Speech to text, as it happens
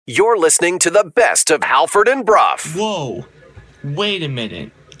You're listening to the best of Halford and Brough. Whoa. Wait a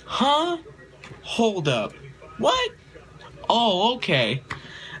minute. Huh? Hold up. What? Oh, okay.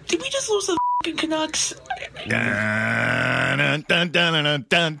 Did we just lose the f***ing Canucks?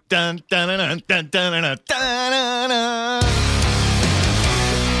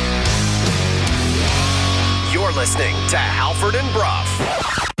 You're listening to Halford and Brough.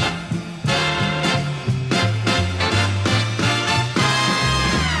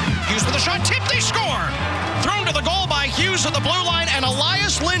 Hughes with a shot, tip, they score! Thrown to the goal by Hughes at the blue line, and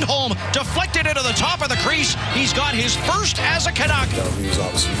Elias Lindholm deflected into the top of the crease. He's got his first as a Canuck.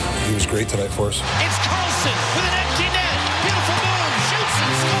 He was great tonight for us. It's Carlson with an empty net. Beautiful move, shoots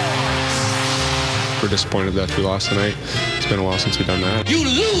and scores! We're disappointed that we lost tonight. It's been a while since we've done that. You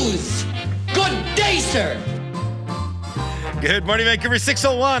lose! Good day, sir! Good morning, Vancouver.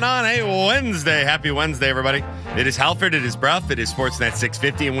 6:01 on a Wednesday. Happy Wednesday, everybody. It is Halford, it is Brough, it is Sportsnet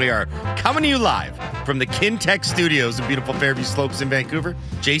 650, and we are coming to you live from the Kintech Studios in beautiful Fairview Slopes in Vancouver.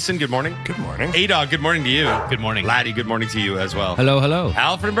 Jason, good morning. Good morning. A-Dog, good morning to you. Good morning. Laddie, good morning to you as well. Hello, hello.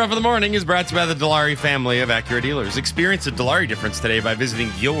 Halford and Brough of the Morning is brought to you by the Dilawri family of Acura dealers. Experience the Dilawri difference today by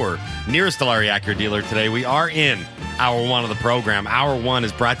visiting your nearest Dilawri Acura dealer today. We are in hour one of the program. Hour one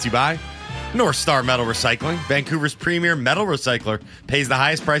is brought to you by North Star Metal Recycling, Vancouver's premier metal recycler, pays the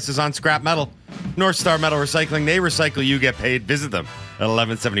highest prices on scrap metal. North Star Metal Recycling, they recycle, you get paid. Visit them at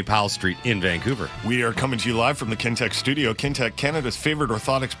 1170 Powell Street in Vancouver. We are coming to you live from the Kintech studio. Kintech, Canada's favorite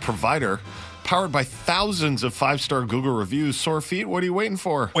orthotics provider, powered by thousands of five-star Google reviews. Sore feet, what are you waiting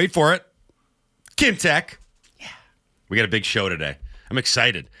for? Wait for it. Kintech. Yeah. We got a big show today. I'm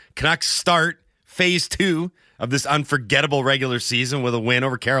excited. Canucks start phase 2 of this unforgettable regular season with a win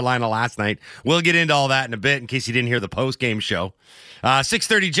over Carolina last night. We'll get into all that in a bit in case you didn't hear the post-game show.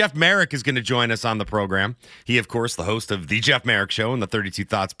 6:30, Jeff Merrick is going to join us on the program. He, of course, the host of The Jeff Merrick Show and the 32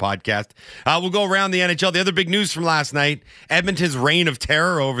 Thoughts podcast. We'll go around the NHL. The other big news from last night, Edmonton's reign of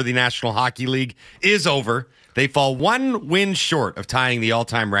terror over the National Hockey League is over. They fall one win short of tying the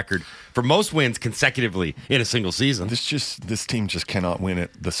all-time record for most wins consecutively in a single season. This team just cannot win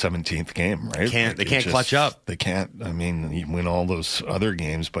at the 17th game, right? They can't clutch up. They can't. I mean, you win all those other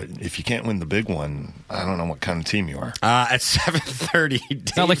games, but if you can't win the big one, I don't know what kind of team you are. At 7:30,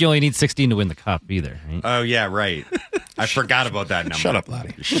 It's not like you only need 16 to win the cup either. Right? Oh, yeah, right. I forgot about that number. Shut up,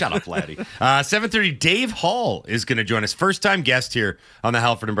 laddie. Shut up, laddie. 7:30, Dave Hall is going to join us. First-time guest here on the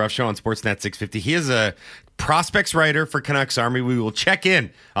Halford and Brough Show on Sportsnet 650. He is a prospects writer for Canucks Army. We will check in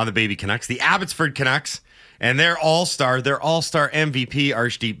on the baby Canucks, the Abbotsford Canucks, and their all-star MVP,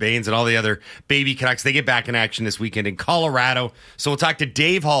 Arshdeep Bains, and all the other baby Canucks. They get back in action this weekend in Colorado. So we'll talk to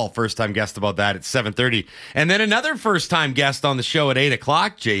Dave Hall, first-time guest, about that at 7:30. And then another first-time guest on the show at 8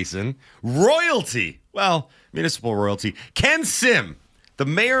 o'clock, Jason. Royalty. Well, municipal royalty. Ken Sim, the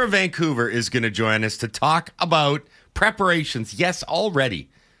mayor of Vancouver, is going to join us to talk about preparations, yes, already,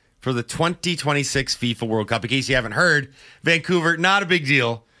 for the 2026 FIFA World Cup. In case you haven't heard, Vancouver, not a big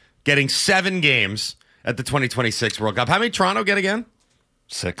deal, getting 7 games at the 2026 World Cup. How many Toronto get again?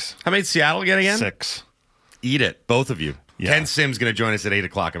 6. How many Seattle get again? 6. Eat it, both of you. Yeah. Ken Sim's going to join us at 8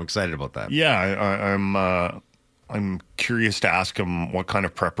 o'clock. I'm excited about that. Yeah, I'm curious to ask him what kind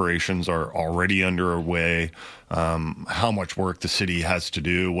of preparations are already underway, how much work the city has to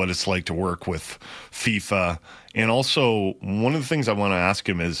do, what it's like to work with FIFA. And also, one of the things I want to ask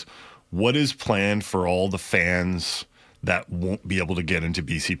him is, what is planned for all the fans that won't be able to get into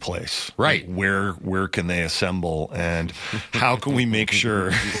BC Place? Right. Like where can they assemble, and how can we make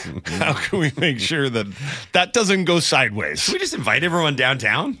sure that doesn't go sideways? Should we just invite everyone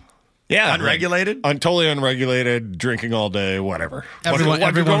downtown? Yeah, unregulated, totally unregulated, drinking all day, whatever. Everyone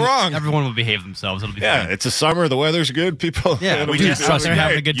what could go wrong? Everyone will behave themselves. It'll be fun. It's the summer. The weather's good. People, we just trust they're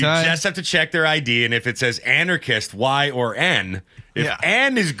having a good time. You just have to check their ID, and if it says anarchist, Y or N, if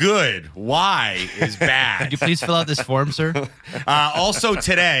N is good, Y is bad. Could you please fill out this form, sir? Also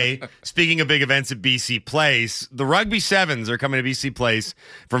today, speaking of big events at BC Place, the Rugby Sevens are coming to BC Place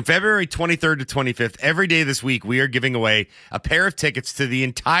from February 23rd to 25th. Every day this week, we are giving away a pair of tickets to the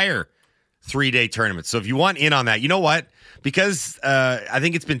entire 3-day tournament. So if you want in on that, you know what? Because I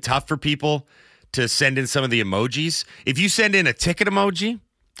think it's been tough for people to send in some of the emojis. If you send in a ticket emoji,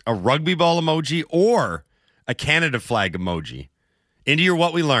 a rugby ball emoji, or a Canada flag emoji into your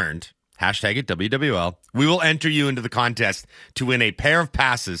What We Learned, hashtag it WWL, we will enter you into the contest to win a pair of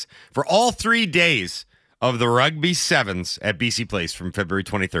passes for all 3 days of the Rugby Sevens at BC Place from February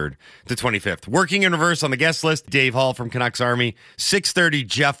 23rd to 25th. Working in reverse on the guest list, Dave Hall from Canucks Army, 6:30,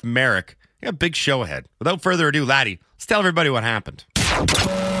 Jeff Merrick. Yeah, big show ahead. Without further ado, Laddie, let's tell everybody what happened.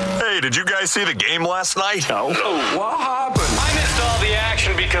 Hey, did you guys see the game last night? No. What happened? I missed all the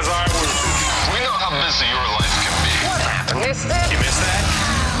action because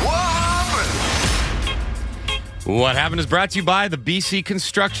What Happened is brought to you by the BC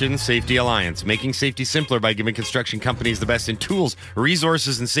Construction Safety Alliance, making safety simpler by giving construction companies the best in tools,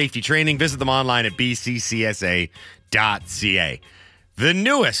 resources, and safety training. Visit them online at bccsa.ca. The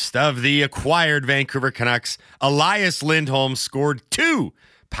newest of the acquired Vancouver Canucks, Elias Lindholm, scored 2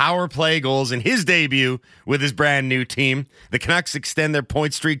 power play goals in his debut with his brand new team. The Canucks extend their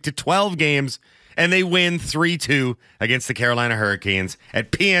point streak to 12 games, and they win 3-2 against the Carolina Hurricanes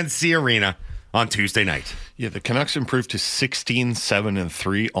at PNC Arena on Tuesday night. Yeah, the Canucks improved to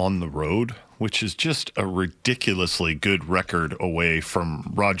 16-7-3 on the road, which is just a ridiculously good record away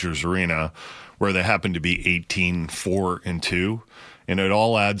from Rogers Arena, where they happen to be 18-4-2. And it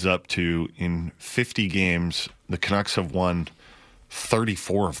all adds up to, in 50 games, the Canucks have won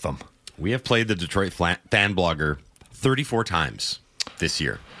 34 of them. We have played the Detroit fan blogger 34 times this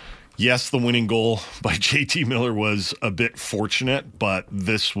year. Yes, the winning goal by JT Miller was a bit fortunate, but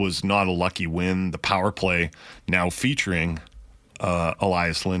this was not a lucky win. The power play now featuring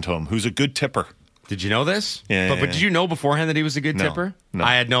Elias Lindholm, who's a good tipper. Did you know this? Yeah. But did you know beforehand that he was a good tipper? No.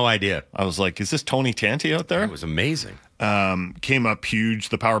 I had no idea. I was like, is this Tony Tanti out there? It was amazing. Came up huge.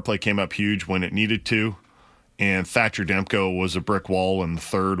 The power play came up huge when it needed to. And Thatcher Demko was a brick wall in the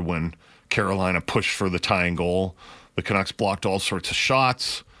third when Carolina pushed for the tying goal. The Canucks blocked all sorts of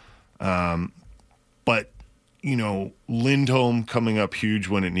shots. But, you know, Lindholm coming up huge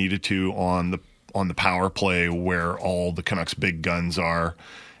when it needed to on the power play where all the Canucks' big guns are,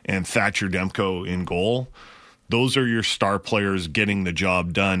 and Thatcher Demko in goal. Those are your star players getting the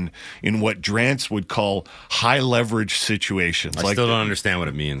job done in what Drance would call high leverage situations. I still don't understand what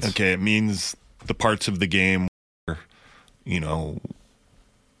it means. Okay, it means the parts of the game where, you know,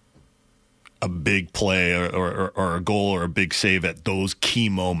 a big play or a goal or a big save at those key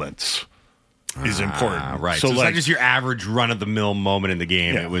moments is important. Right. So it's not just your average run-of-the-mill moment in the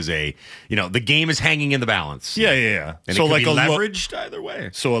game. Yeah. It was the game is hanging in the balance. Yeah. And so it could like be a leveraged either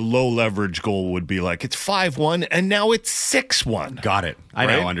way. So a low leverage goal would be like, it's 5-1 and now it's 6-1. Got it. I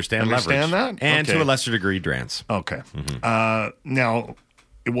Right? know. Understand Understand leverage. that? And Okay. to a lesser degree, Drance. Okay. Now,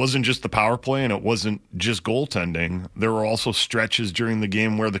 it wasn't just the power play and it wasn't just goaltending. There were also stretches during the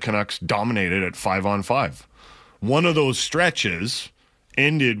game where the Canucks dominated at 5-on-5. One of those stretches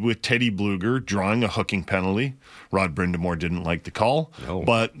ended with Teddy Bluger drawing a hooking penalty. Rod Brindamore didn't like the call,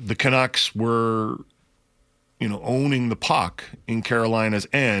 but the Canucks were, owning the puck in Carolina's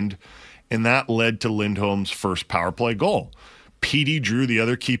end, and that led to Lindholm's first power play goal. Petey drew the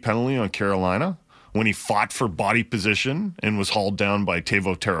other key penalty on Carolina when he fought for body position and was hauled down by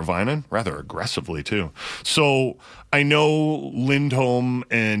Teuvo Teravainen, rather aggressively too. So I know Lindholm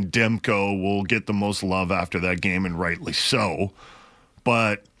and Demko will get the most love after that game, and rightly so.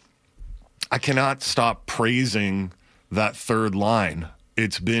 But I cannot stop praising that third line.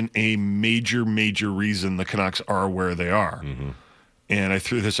 It's been a major, major reason the Canucks are where they are. Mm-hmm. And I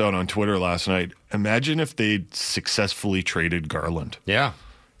threw this out on Twitter last night. Imagine if they'd successfully traded Garland. Yeah.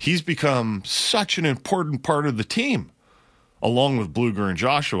 He's become such an important part of the team, along with Bluger and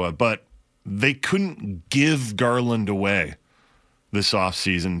Joshua, but they couldn't give Garland away this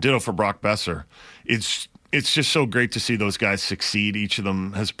offseason. Ditto for Brock Besser. It's just so great to see those guys succeed. Each of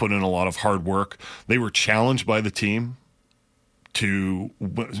them has put in a lot of hard work. They were challenged by the team to,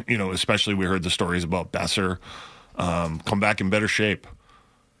 especially we heard the stories about Besser, come back in better shape.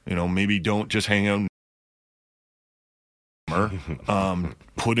 Maybe don't just hang out and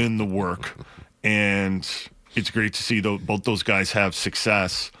put in the work. And it's great to see both those guys have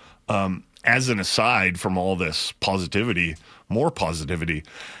success. As an aside from all this positivity, more positivity,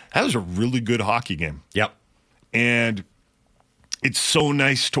 that was a really good hockey game. Yep. And it's so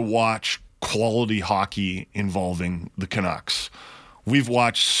nice to watch quality hockey involving the Canucks. We've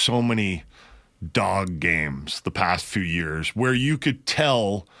watched so many dog games the past few years where you could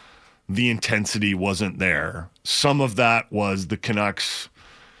tell the intensity wasn't there. Some of that was the Canucks,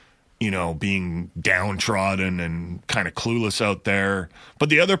 being downtrodden and kind of clueless out there. But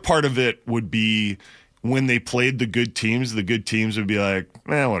the other part of it would be when they played the good teams would be like,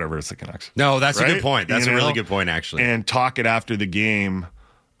 whatever, it's the Canucks. No, that's right? a good point. That's a really good point, actually. And talk it after the game,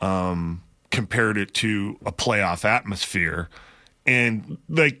 compared it to a playoff atmosphere. And,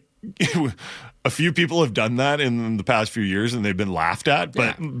 a few people have done that in the past few years, and they've been laughed at.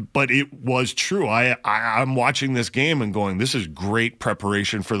 But it was true. I'm watching this game and going, this is great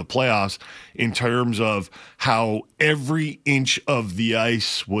preparation for the playoffs in terms of how every inch of the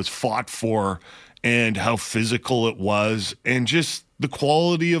ice was fought for and how physical it was, and just the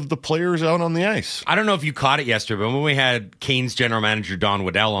quality of the players out on the ice. I don't know if you caught it yesterday, but when we had Canes general manager Don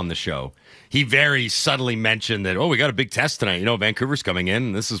Waddell on the show, he very subtly mentioned that, we got a big test tonight. Vancouver's coming in,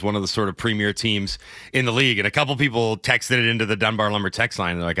 and this is one of the sort of premier teams in the league. And a couple people texted it into the Dunbar Lumber text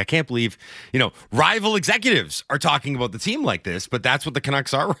line. They're like, I can't believe, rival executives are talking about the team like this, but that's what the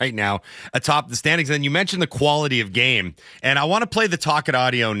Canucks are right now atop the standings. And you mentioned the quality of game. And I want to play the Talk-It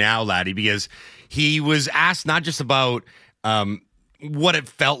audio now, Laddie, because he was asked not just about what it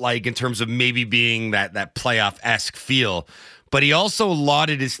felt like in terms of maybe being that playoff-esque feel, but he also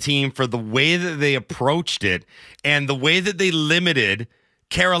lauded his team for the way that they approached it and the way that they limited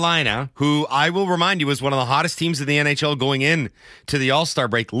Carolina, who I will remind you is one of the hottest teams in the NHL going in to the All-Star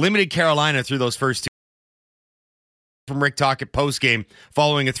break, limited Carolina through those first two. From Rick Tocchet postgame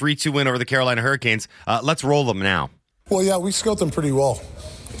following a 3-2 win over the Carolina Hurricanes. Let's roll them now. Well, yeah, we scout them pretty well,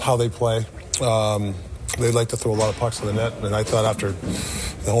 how they play. They like to throw a lot of pucks to the net, and I thought after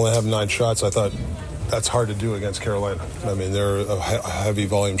they only have 9 shots, I thought that's hard to do against Carolina. I mean, they're a heavy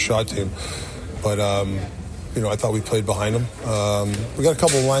volume shot team, but I thought we played behind them. We got a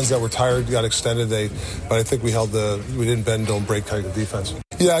couple of lines that were tired, got extended. But I think we didn't bend, don't break type of defense.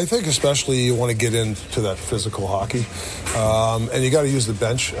 Yeah, I think especially you want to get into that physical hockey, and you got to use the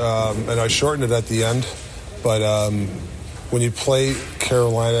bench. And I shortened it at the end, but when you play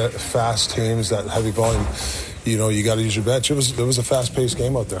Carolina fast teams, that heavy volume, you got to use your bench. It was a fast-paced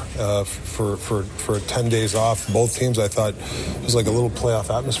game out there for 10 days off. Both teams, I thought, it was like a little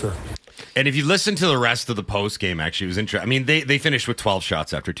playoff atmosphere. And if you listen to the rest of the post game, actually, it was interesting. I mean, they finished with 12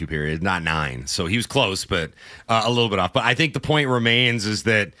 shots after 2 periods, not 9. So he was close, but a little bit off. But I think the point remains is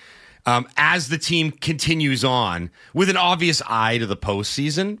that as the team continues on with an obvious eye to the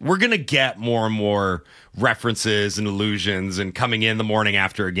postseason, we're going to get more and more references and allusions and coming in the morning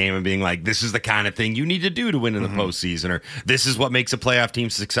after a game and being like, this is the kind of thing you need to do to win in the postseason, or this is what makes a playoff team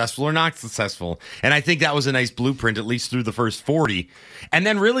successful or not successful. And I think that was a nice blueprint, at least through the first 40. And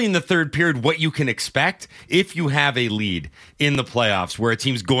then really in the third period, what you can expect if you have a lead in the playoffs where a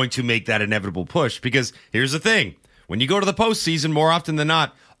team's going to make that inevitable push. Because here's the thing, when you go to the postseason, more often than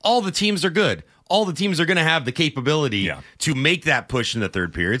not, all the teams are good. All the teams are going to have the capability to make that push in the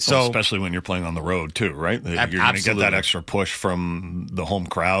third period. So, especially when you're playing on the road too, right? You're going to get that extra push from the home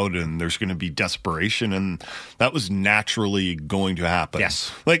crowd, and there's going to be desperation, and that was naturally going to happen.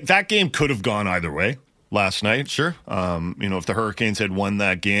 Yes. Like that game could have gone either way last night. Sure. If the Hurricanes had won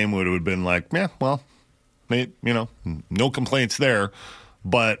that game, it would have been like, no complaints there.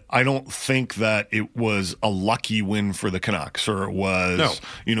 But I don't think that it was a lucky win for the Canucks, or it was,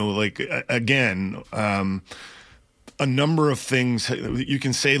 again, a number of things you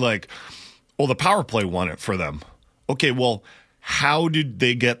can say like, well, the power play won it for them. Okay, well, how did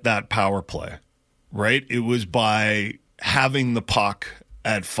they get that power play, right? It was by having the puck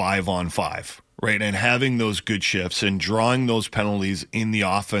at 5-on-5. Right, and having those good shifts and drawing those penalties in the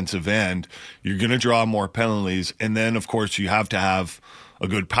offensive end. You're going to draw more penalties, and then, of course, you have to have a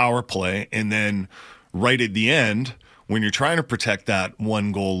good power play. And then right at the end, when you're trying to protect that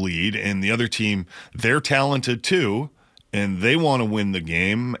 1-goal lead, and the other team, they're talented too, and they want to win the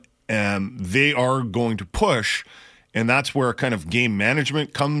game, and they are going to push, and that's where kind of game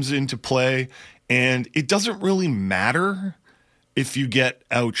management comes into play. And it doesn't really matter if you get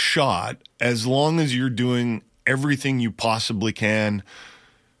outshot, as long as you're doing everything you possibly can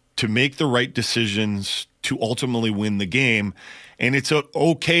to make the right decisions to ultimately win the game. And it's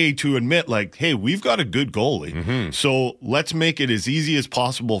okay to admit, like, hey, we've got a good goalie. So let's make it as easy as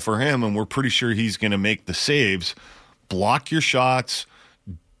possible for him, and we're pretty sure he's going to make the saves. Block your shots,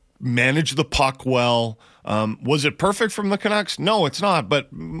 manage the puck well. Was it perfect from the Canucks? No, it's not, but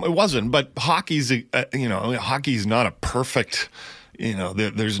it wasn't. But hockey's not a perfect,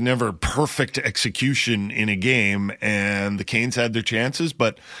 there's never perfect execution in a game, and the Canes had their chances,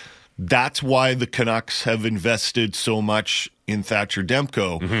 but that's why the Canucks have invested so much in Thatcher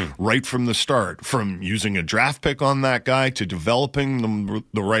Demko right from the start, from using a draft pick on that guy to developing them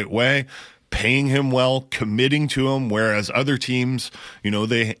the right way, paying him well, committing to him, whereas other teams,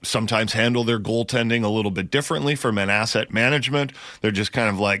 they sometimes handle their goaltending a little bit differently from an asset management. They're just kind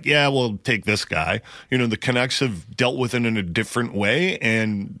of like, yeah, we'll take this guy. The Canucks have dealt with it in a different way,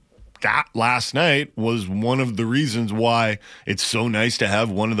 and that last night was one of the reasons why it's so nice to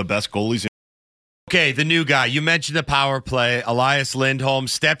have one of the best goalies. Okay, the new guy. You mentioned the power play. Elias Lindholm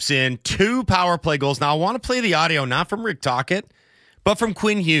steps in, 2 power play goals. Now, I want to play the audio, not from Rick Tocchet, but from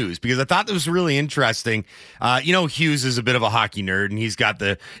Quinn Hughes, because I thought that was really interesting. Hughes is a bit of a hockey nerd, and he's got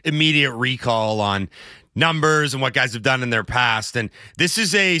the immediate recall on numbers and what guys have done in their past. And this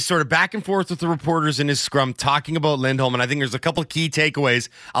is a sort of back and forth with the reporters in his scrum talking about Lindholm. And I think there's a couple of key takeaways.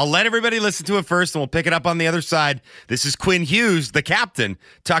 I'll let everybody listen to it first, and we'll pick it up on the other side. This is Quinn Hughes, the captain,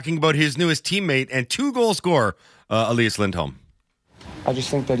 talking about his newest teammate and 2-goal scorer, Elias Lindholm. I just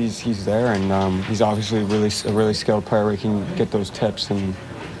think that he's there, and he's obviously a really skilled player where he can get those tips. And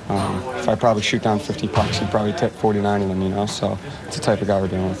if I probably shoot down 50 pucks, he'd probably tip 49 of them, so it's the type of guy we're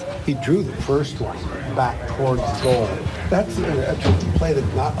dealing with. He drew the first one back towards goal. That's a tricky play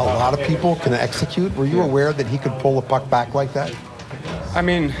that not a lot of people can execute. Were you aware that he could pull a puck back like that? I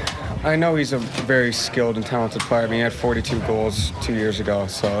mean, I know he's a very skilled and talented player. I mean, he had 42 goals 2 years ago,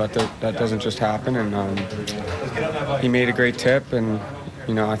 so that doesn't just happen. And he made a great tip, and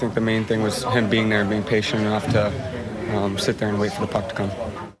I think the main thing was him being there and being patient enough to sit there and wait for the puck to come.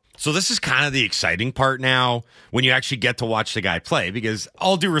 So this is kind of the exciting part now when you actually get to watch the guy play, because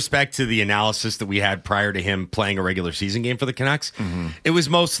all due respect to the analysis that we had prior to him playing a regular season game for the Canucks, it was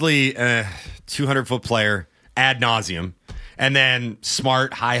mostly a 200-foot player ad nauseum, and then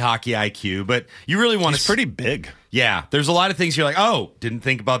smart, high hockey IQ. But you really want to... He's pretty big. Yeah. There's a lot of things you're like, oh, didn't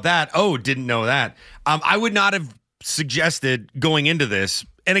think about that. Oh, didn't know that. I would not have suggested going into this,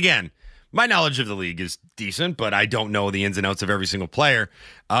 and again, my knowledge of the league is decent, but I don't know the ins and outs of every single player.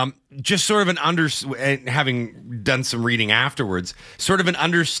 Just sort of and having done some reading afterwards, sort of an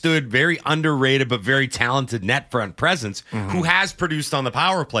understood, very underrated, but very talented net front presence who has produced on the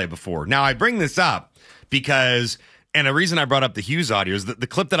power play before. Now, I bring this up because, and a reason I brought up the Hughes audio is that the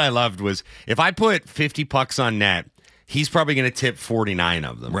clip that I loved was, if I put 50 pucks on net, he's probably going to tip 49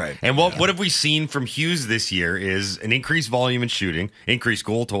 of them. Right. And what have we seen from Hughes this year is an increased volume in shooting, increased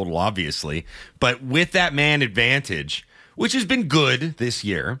goal total, obviously, but with that man advantage, which has been good this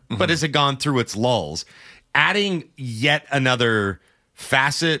year, but has gone through its lulls, adding yet another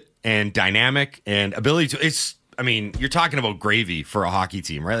facet and dynamic and ability to... you're talking about gravy for a hockey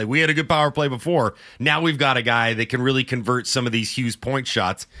team, right? Like, we had a good power play before. Now we've got a guy that can really convert some of these Hughes point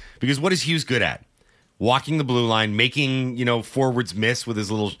shots, because what is Hughes good at? Walking the blue line, making, forwards miss with his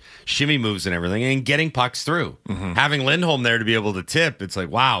little shimmy moves and everything, and getting pucks through. Having Lindholm there to be able to tip, it's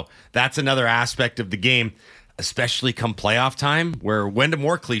like, wow, that's another aspect of the game, especially come playoff time, where when do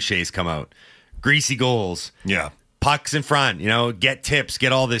more cliches come out? Greasy goals. Yeah. Pucks in front, get tips,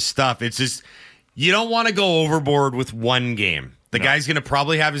 get all this stuff. It's just, you don't want to go overboard with one game. The guy's going to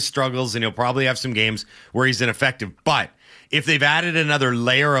probably have his struggles, and he'll probably have some games where he's ineffective, but if they've added another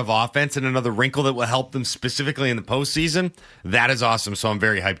layer of offense and another wrinkle that will help them specifically in the postseason, that is awesome. So I'm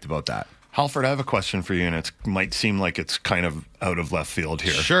very hyped about that. Halford, I have a question for you, and it might seem like it's kind of out of left field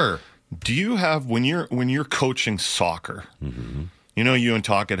here. Sure. Do you have, when you're coaching soccer, you and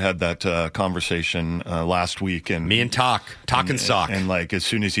Talk had that conversation last week, and me and talking sock, and like as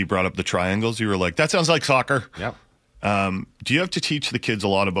soon as he brought up the triangles, you were like, "That sounds like soccer." Yep. Do you have to teach the kids a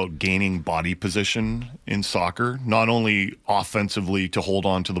lot about gaining body position in soccer, not only offensively to hold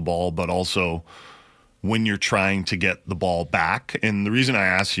on to the ball, but also when you're trying to get the ball back? And the reason I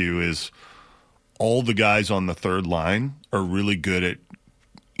ask you is all the guys on the third line are really good at,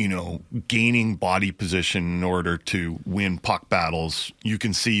 gaining body position in order to win puck battles. You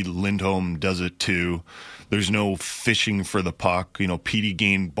can see Lindholm does it too. There's no fishing for the puck. Petey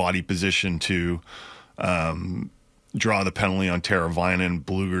gained body position to draw the penalty on Teravainen.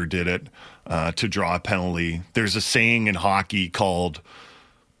 Bluger did it to draw a penalty. There's a saying in hockey called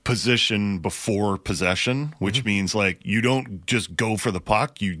position before possession, which means like you don't just go for the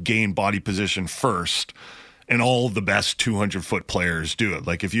puck, you gain body position first. And all the best 200-foot players do it.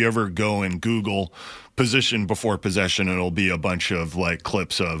 Like if you ever go and Google position before possession, it'll be a bunch of like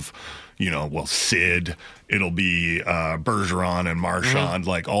clips of, Sid. It'll be Bergeron and Marchand,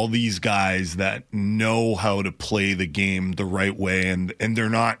 like all these guys that know how to play the game the right way, and they're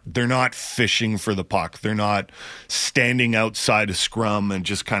not fishing for the puck. They're not standing outside a scrum and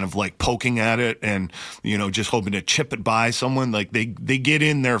just kind of like poking at it and just hoping to chip it by someone. Like they get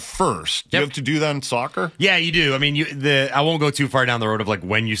in there first. Do you have to do that in soccer? Yeah, you do. I mean, I won't go too far down the road of like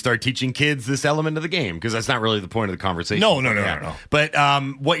when you start teaching kids this element of the game, because that's not really the point of the conversation. No. But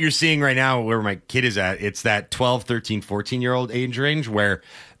what you're seeing right now, where my kid is at, it's that 12, 13, 14-year-old age range where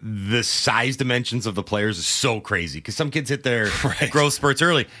the size dimensions of the players is so crazy, because some kids hit their growth spurts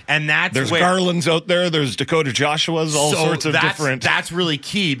early, and there's Garlands out there, there's Dakota Joshua's, sorts of different. That's really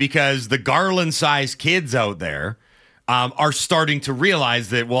key, because the Garland-sized kids out there, are starting to realize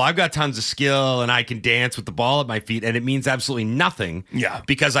that, well, I've got tons of skill and I can dance with the ball at my feet, and it means absolutely nothing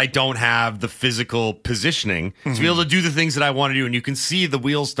because I don't have the physical positioning to be able to do the things that I want to do. And you can see the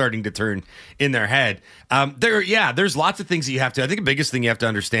wheels starting to turn in their head. There's lots of things that you have to, I think the biggest thing you have to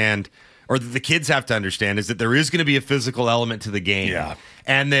understand, or that the kids have to understand, is that there is going to be a physical element to the game. Yeah.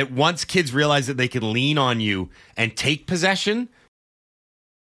 And that once kids realize that they can lean on you and take possession,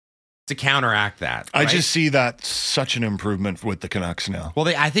 to counteract that. Right? I just see that such an improvement with the Canucks now. Well,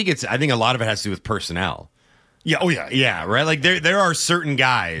 I think a lot of it has to do with personnel. Yeah. Oh, yeah. Yeah. Right. Like there are certain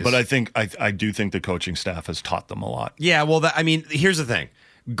guys, but I do think the coaching staff has taught them a lot. Yeah. Well, here's the thing.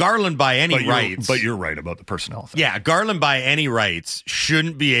 Garland, by any rights, but you're right about the personnel thing. Yeah, Garland, by any rights,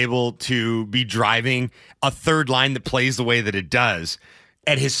 shouldn't be able to be driving a third line that plays the way that it does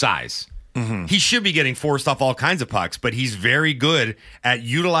at his size. Mm-hmm. He should be getting forced off all kinds of pucks, but he's very good at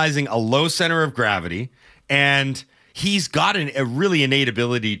utilizing a low center of gravity, and he's got a really innate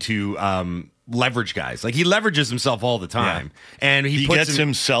ability to leverage guys. Like, he leverages himself all the time, and he puts gets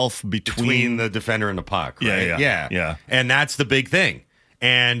himself between the defender and the puck. Right? Yeah. And that's the big thing.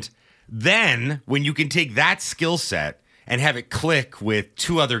 And then when you can take that skill set and have it click with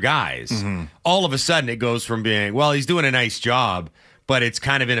two other guys, all of a sudden it goes from being, well, he's doing a nice job, but it's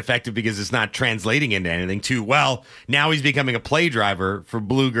kind of ineffective because it's not translating into anything, to, well, now he's becoming a play driver for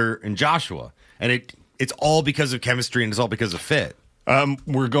Bluger and Joshua. And it's all because of chemistry, and it's all because of fit.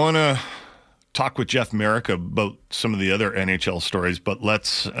 We're going to talk with Jeff Merrick about some of the other NHL stories, but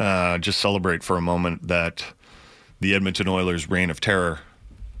let's just celebrate for a moment that the Edmonton Oilers' reign of terror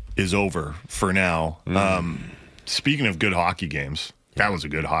is over for now. Speaking of good hockey games, that was a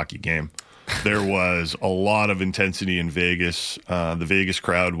good hockey game. There was a lot of intensity in Vegas. The Vegas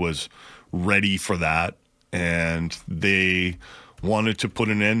crowd was ready for that, and they wanted to put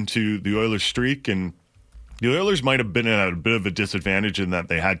an end to the Oilers' streak. And the Oilers might have been at a bit of a disadvantage in that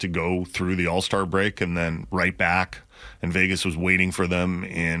they had to go through the All-Star break and then right back, and Vegas was waiting for them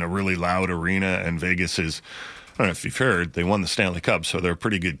in a really loud arena. And Vegas is, I don't know if you've heard, they won the Stanley Cup, so they're a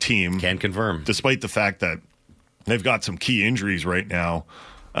pretty good team. Can confirm. Despite the fact that they've got some key injuries right now.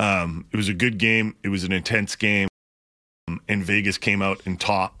 It was a good game. It was an intense game, and Vegas came out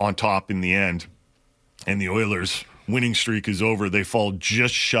on top in the end. And the Oilers' winning streak is over. They fall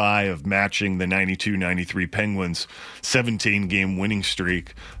just shy of matching the 92-93 Penguins' 17-game winning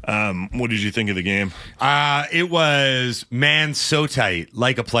streak. What did you think of the game? It was, so tight,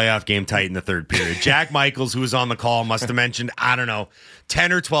 like a playoff game tight in the third period. Jack Michaels, who was on the call, must have mentioned,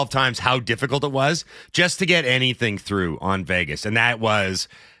 10 or 12 times how difficult it was just to get anything through on Vegas. And that was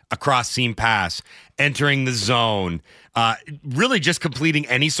a cross-seam pass, entering the zone, really just completing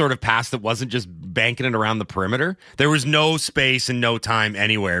any sort of pass that wasn't just banking it around the perimeter. There was no space and no time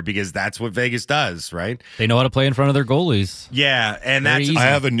anywhere, because that's what Vegas does, right? They know how to play in front of their goalies. Yeah, and Very easy. I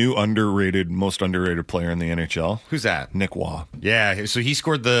have a new most underrated player in the NHL. Who's that? Nick Waugh. Yeah, so he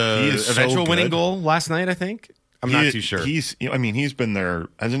scored the eventual winning goal last night, I think. I'm not too sure. He's been there,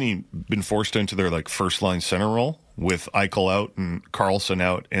 hasn't he been forced into their first line center role with Eichel out and Karlsson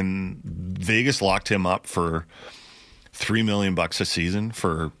out, and Vegas locked him up for $3 million a season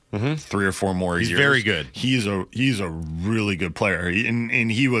for 3 or 4 more years. He's very good. He's a really good player,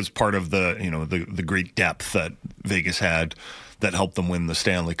 and he was part of the great depth that Vegas had that helped them win the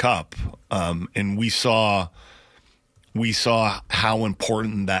Stanley Cup. And we saw how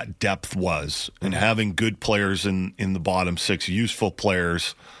important that depth was, and having good players in the bottom six, useful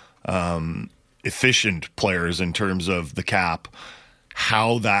players, efficient players in terms of the cap,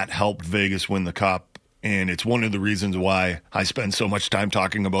 how that helped Vegas win the Cup. And it's one of the reasons why I spend so much time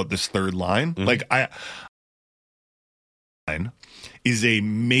talking about this third line. Is a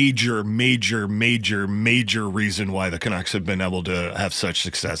major reason why the Canucks have been able to have such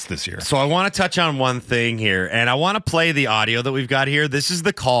success this year. So I want to touch on one thing here, and I want to play the audio that we've got here. This is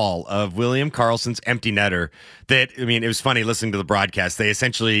the call of William Karlsson's empty netter that, it was funny listening to the broadcast. They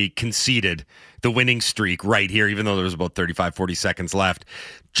essentially conceded the winning streak right here, even though there was about 35, 40 seconds left.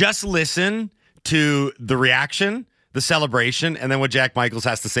 Just listen to the reaction, the celebration, and then what Jack Michaels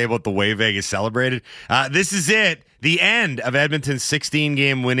has to say about the way Vegas celebrated. This is it. The end of Edmonton's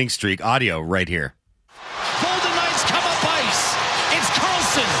 16-game winning streak. Audio right here. Golden Knights come up ice. It's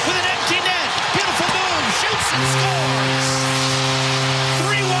Karlsson with an empty net. Beautiful move. Shoots and scores.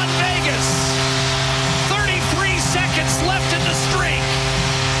 3-1 Vegas. 33 seconds left in the streak.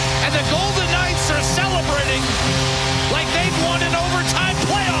 And the Golden Knights are celebrating like they've won an overtime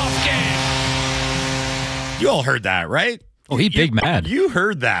playoff game. You all heard that, right? Oh, he big mad. You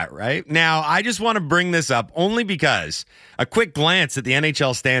heard that, right? Now, I just want to bring this up only because a quick glance at the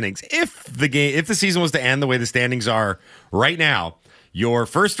NHL standings. If the season was to end the way the standings are right now, your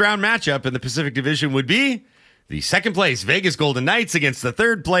first round matchup in the Pacific Division would be the second place Vegas Golden Knights against the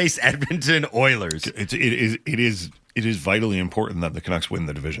third place Edmonton Oilers. It is vitally important that the Canucks win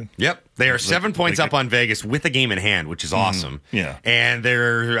the division. Yep. They are 7 points up on Vegas with a game in hand, which is awesome. Yeah. And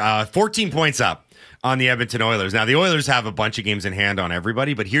they're 14 points up on the Edmonton Oilers. Now, the Oilers have a bunch of games in hand on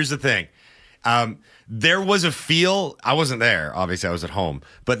everybody, but here's the thing. There was a feel, I wasn't there, obviously I was at home,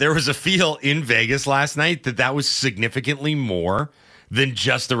 but there was a feel in Vegas last night that was significantly more than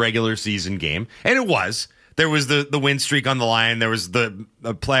just a regular season game. And it was. There was the win streak on the line. There was the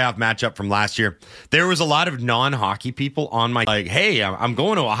playoff matchup from last year. There was a lot of non-hockey people on my, like, hey, I'm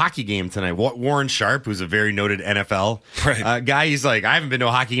going to a hockey game tonight. Warren Sharp, who's a very noted NFL guy, he's like, I haven't been to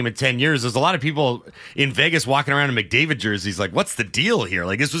a hockey game in 10 years. There's a lot of people in Vegas walking around in McDavid jerseys like, what's the deal here?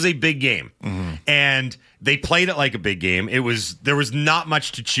 Like, this was a big game. And they played it like a big game. There was not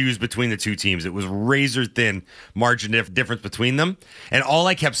much to choose between the two teams. It was razor thin margin difference between them. And all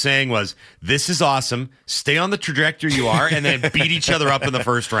I kept saying was, this is awesome. Stay on the trajectory you are and then beat each other up in the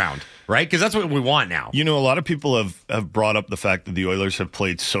first round, right? Because that's what we want now. You know, a lot of people have brought up the fact that the Oilers have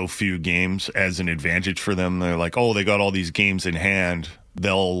played so few games as an advantage for them. They're like, oh, they got all these games in hand.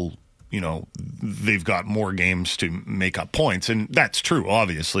 They've got more games to make up points. And that's true,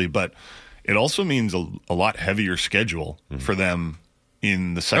 obviously, but it also means a lot heavier schedule for them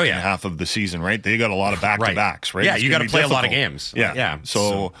in the second half of the season, right? They got a lot of back-to-backs, right? Yeah, you got to play a lot of games. Yeah.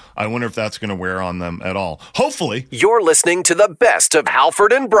 So I wonder if that's going to wear on them at all. Hopefully. You're listening to the best of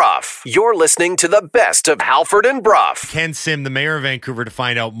Halford and Brough. You're listening to the best of Halford and Brough. Ken Sim, the mayor of Vancouver, to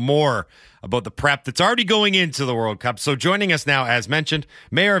find out more about the prep that's already going into the World Cup. So joining us now, as mentioned,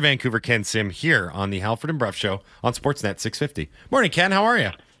 Mayor of Vancouver, Ken Sim, here on the Halford and Brough Show on Sportsnet 650. Morning, Ken. How are you?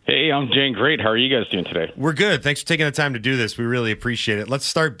 Hey, I'm doing great. How are you guys doing today? We're good. Thanks for taking the time to do this. We really appreciate it. Let's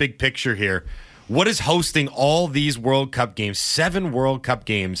start big picture here. What does hosting all these World Cup games, 7 World Cup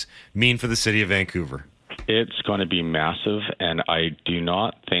games, mean for the city of Vancouver? It's going to be massive, and I do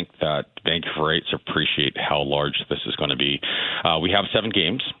not think that Vancouverites appreciate how large this is going to be. We have 7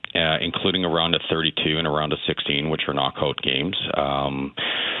 games, including a round of 32 and a round of 16, which are knockout games.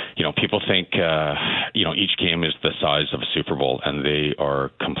 People think, each game is the size of a Super Bowl, and they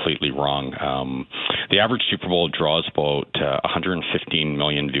are completely wrong. The average Super Bowl draws about 115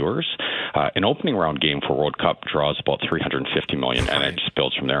 million viewers. An opening round game for World Cup draws about 350 million, and it just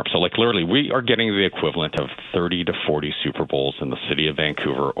builds from there. So, literally, we are getting the equivalent of 30 to 40 Super Bowls in the city of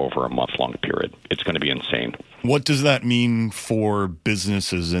Vancouver over a month-long period. It's going to be insane. What does that mean for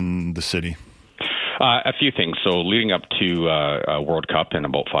businesses in the city? A few things. So leading up to World Cup and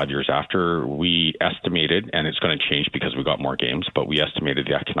about 5 years after, we estimated, and it's going to change because we got more games, but we estimated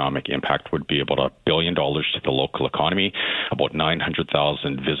the economic impact would be about $1 billion to the local economy, about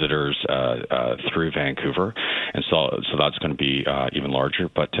 900,000 visitors through Vancouver. And so that's going to be even larger.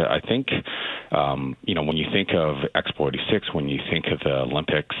 But I think, when you think of Expo 86, when you think of the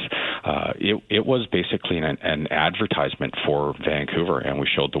Olympics, it was basically an advertisement for Vancouver, and we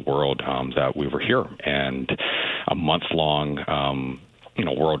showed the world that we were here. And a month-long,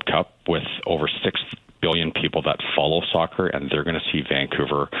 World Cup with over 6 billion people that follow soccer, and they're going to see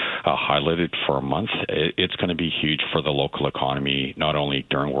Vancouver highlighted for a month. It's going to be huge for the local economy, not only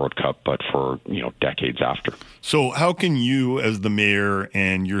during World Cup, but for decades after. So how can you, as the mayor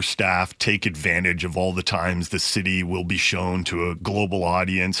and your staff, take advantage of all the times the city will be shown to a global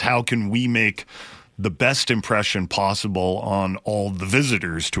audience? How can we make the best impression possible on all the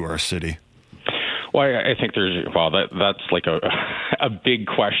visitors to our city? Well, I think that's like a big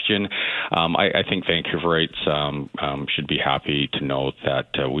question. I think Vancouverites should be happy to know that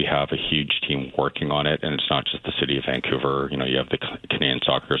we have a huge team working on it, and it's not just the City of Vancouver. You have the Canadian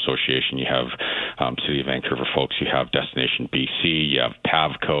Soccer Association, you have City of Vancouver folks, you have Destination BC, you have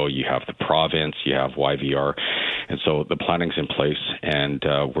PAVCO, you have the province, you have YVR. And so the planning's in place, and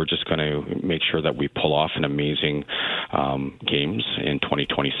we're just going to make sure that we pull off an amazing games in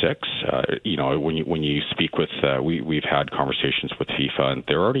 2026. When you speak with, we've had conversations with FIFA, and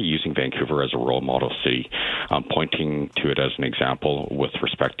they're already using Vancouver as a role model city, pointing to it as an example with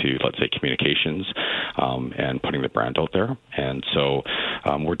respect to, let's say, communications and putting the brand out there. And so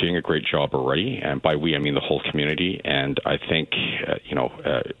we're doing a great job already, and by we, I mean the whole community. And I think,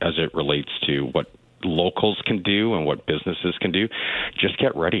 as it relates to what locals can do and what businesses can do, just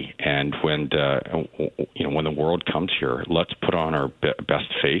get ready. And when the world comes here, let's put on our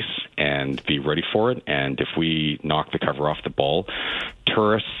best face and be ready for it. And if we knock the cover off the ball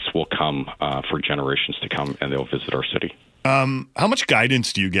tourists will come for generations to come, and they'll visit our city. How much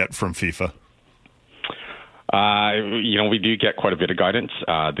guidance do you get from FIFA? We do get quite a bit of guidance.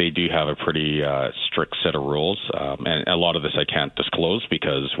 They do have a pretty strict set of rules, and a lot of this I can't disclose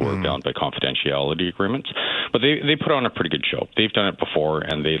because we're bound by confidentiality agreements. But they put on a pretty good show. They've done it before,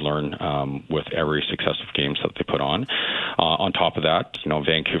 and they learn with every successive games that they put on. On top of that,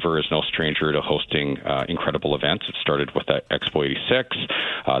 Vancouver is no stranger to hosting incredible events. It started with the Expo 86,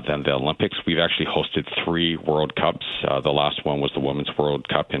 then the Olympics. We've actually hosted 3 World Cups. The last one was the Women's World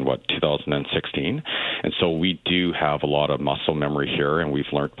Cup in 2016, and so we do have a lot of muscle memory here, and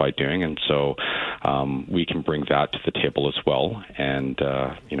we've learned by doing, and so we can bring that to the table as well. And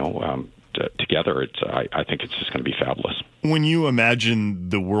together, I think it's just going to be fabulous. When you imagine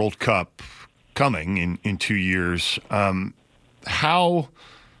the World Cup coming in 2 years, how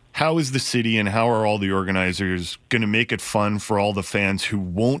is the city and how are all the organizers going to make it fun for all the fans who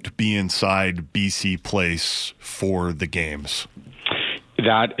won't be inside BC Place for the games?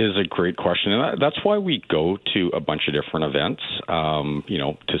 That is a great question, and that's why we go to a bunch of different events,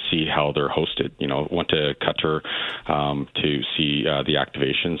 to see how they're hosted. Went to Qatar to see the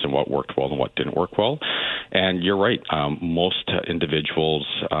activations and what worked well and what didn't work well. And you're right, most individuals,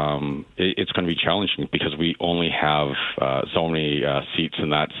 it's going to be challenging because we only have so many seats in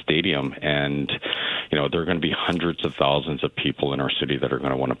that stadium, and there are going to be hundreds of thousands of people in our city that are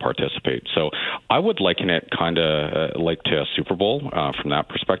going to want to participate. So I would liken it kind of like to a Super Bowl from that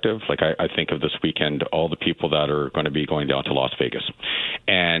perspective. Like I think of this weekend, all the people that are going to be going down to Las Vegas,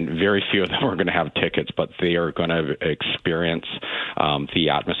 and very few of them are going to have tickets, but they are going to experience the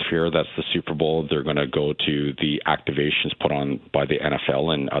atmosphere that's the Super Bowl. They're going to go to the activations put on by the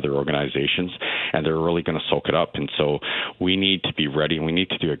NFL and other organizations, and they're really going to soak it up. And so we need to be ready, and we need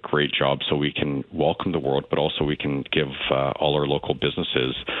to do a great job so we can welcome the world, but also we can give all our local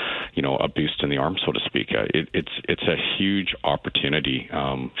businesses, a boost in the arm, so to speak. It's a huge opportunity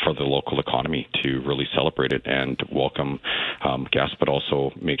for the local economy to really celebrate it and welcome guests, but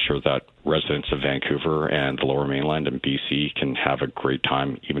also make sure that residents of Vancouver and the Lower Mainland and BC can have a great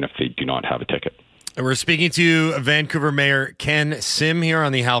time, even if they do not have a ticket. We're speaking to Vancouver Mayor Ken Sim here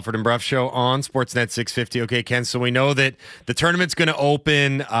on the Halford and Brough Show on Sportsnet 650. Okay, Ken, so we know that the tournament's going to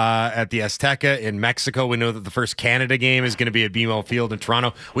open at the Azteca in Mexico. We know that the first Canada game is going to be at BMO Field in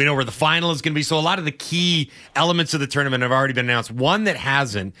Toronto. We know where the final is going to be. So a lot of the key elements of the tournament have already been announced. One that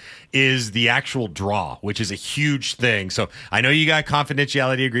hasn't is the actual draw, which is a huge thing. So I know you got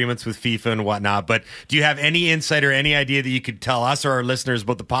confidentiality agreements with FIFA and whatnot, but do you have any insight or any idea that you could tell us or our listeners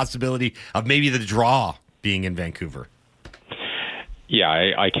about the possibility of maybe the draw being in Vancouver? Yeah,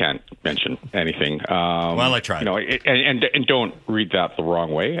 I can't mention anything. Well, I tried. And don't read that the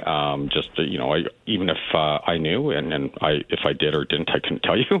wrong way. Even if I knew, and if I did or didn't, I couldn't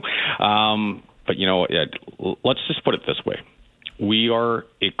tell you. But let's just put it this way: we are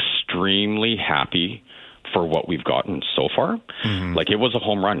extremely happy for what we've gotten so far. Mm-hmm. Like, it was a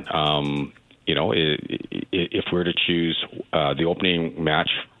home run. If we were to choose the opening match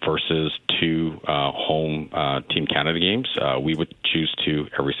versus 2 home Team Canada games, we would choose 2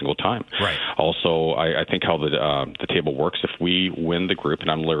 every single time. Right. Also, I think how the table works, if we win the group, and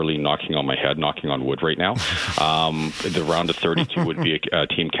I'm literally knocking on wood right now, the round of 32 would be a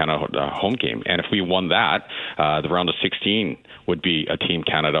Team Canada home game. And if we won that, the round of 16 would be a Team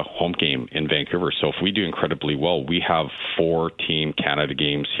Canada home game in Vancouver. So if we do incredibly well, we have 4 Team Canada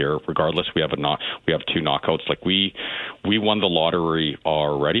games here. Regardless, we have 2 knockouts. Like, we won the lottery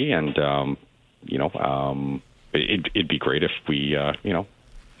already, and it'd be great if we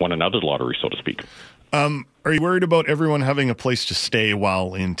won another lottery, so to speak. Are you worried about everyone having a place to stay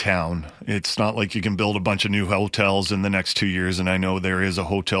while in town? It's not like you can build a bunch of new hotels in the next 2 years, and I know there is a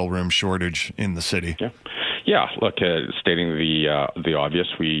hotel room shortage in the city. Yeah. Look, stating the obvious,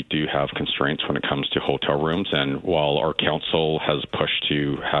 we do have constraints when it comes to hotel rooms, and while our council has pushed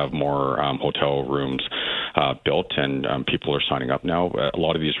to have more hotel rooms built, and people are signing up now, a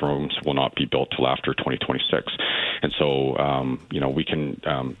lot of these rooms will not be built till after 2026, and so we can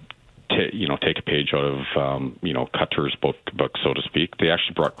take a page out of Qatar's book, so to speak. They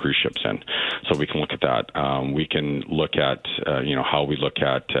actually brought cruise ships in, so we can look at that. We can look at how we look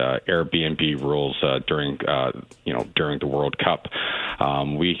at Airbnb rules during the World Cup.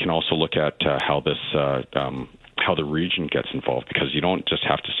 We can also look at how this how the region gets involved, because you don't just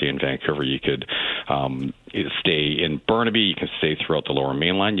have to stay in Vancouver. You could stay in Burnaby. You can stay throughout the Lower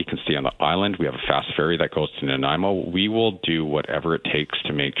Mainland. You can stay on the island. We have a fast ferry that goes to Nanaimo. We will do whatever it takes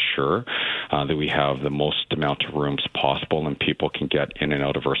to make sure that we have the most amount of rooms possible and people can get in and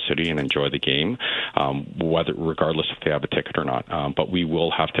out of our city and enjoy the game, regardless if they have a ticket or not. But we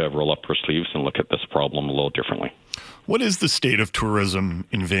will have to roll up our sleeves and look at this problem a little differently. What is the state of tourism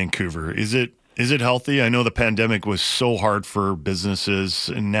in Vancouver? Is it healthy? I know the pandemic was so hard for businesses,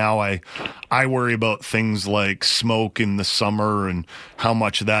 and now I worry about things like smoke in the summer and how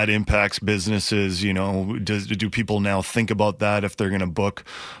much that impacts businesses. You know, do people now think about that if they're going to book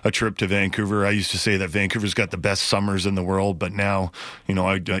a trip to Vancouver? I used to say that Vancouver's got the best summers in the world, but now, you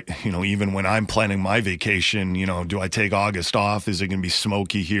know, even when I'm planning my vacation, you know, do I take August off? Is it going to be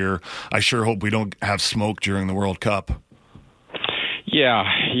smoky here? I sure hope we don't have smoke during the World Cup. Yeah,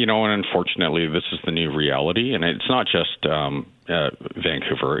 you know, and unfortunately, this is the new reality, and it's not just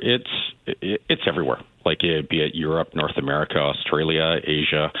Vancouver. It's everywhere. Like, be it Europe, North America, Australia,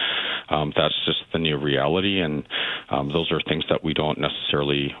 Asia. That's just the new reality, and those are things that we don't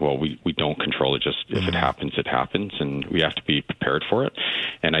necessarily. Well, we don't control it. Just if it happens, it happens, and we have to be prepared for it.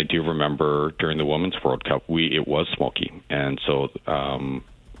 And I do remember during the Women's World Cup, it was smoky, and so.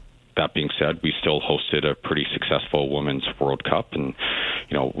 That being said, we still hosted a pretty successful Women's World Cup, and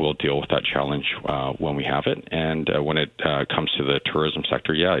you know we'll deal with that challenge when we have it. And when it comes to the tourism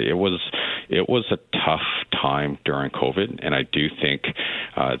sector, yeah, it was a tough time during COVID, and I do think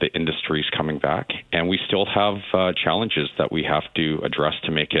the industry's coming back, and we still have challenges that we have to address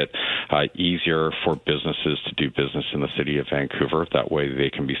to make it easier for businesses to do business in the city of Vancouver. That way, they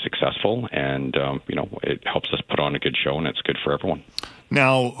can be successful, and you know it helps us put on a good show, and it's good for everyone.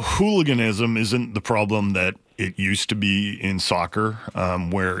 Now, hooliganism isn't the problem that it used to be in soccer,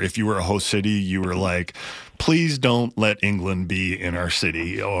 where if you were a host city, you were like, please don't let England be in our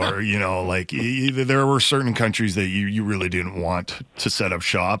city. Or, you know, like there were certain countries that you really didn't want to set up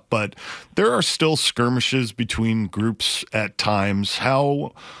shop. But there are still skirmishes between groups at times.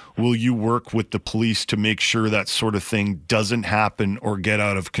 How will you work with the police to make sure that sort of thing doesn't happen or get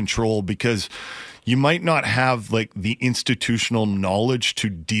out of control? Because you might not have like the institutional knowledge to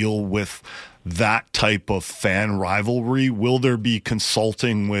deal with that type of fan rivalry. Will there be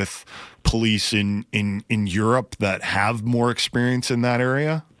consulting with police in Europe that have more experience in that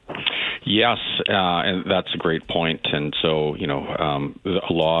area? Yes, and that's a great point. And so, you know,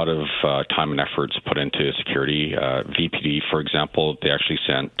 a lot of time and efforts put into security. VPD, for example, they actually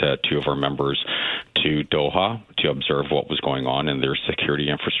sent two of our members to Doha to observe what was going on in their security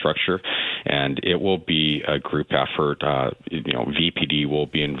infrastructure. And it will be a group effort. You know, VPD will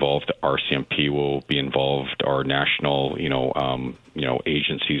be involved, RCMP will be involved, our national,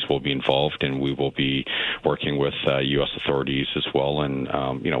 agencies will be involved, and we will be working with U.S. authorities as well, and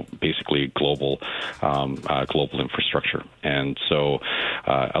basically global infrastructure. And so,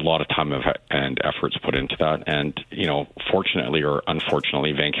 a lot of time and efforts put into that. And fortunately or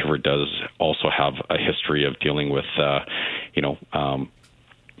unfortunately, Vancouver does also have a history of dealing with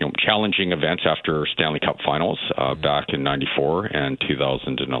challenging events after Stanley Cup finals back in 94 and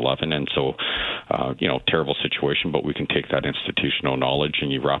 2011. And so, terrible situation, but we can take that institutional knowledge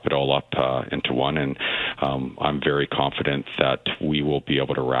and you wrap it all up into one. And I'm very confident that we will be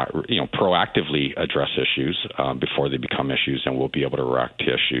able to, proactively address issues before they become issues, and we'll be able to react to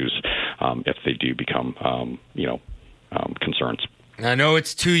issues if they do become, concerns. I know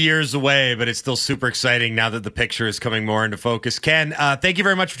it's 2 years away, but it's still super exciting now that the picture is coming more into focus. Ken, thank you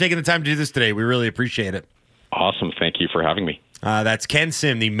very much for taking the time to do this today. We really appreciate it. Awesome. Thank you for having me. That's Ken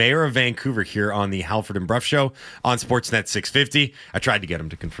Sim, the mayor of Vancouver, here on the Halford and Brough Show on Sportsnet 650. I tried to get him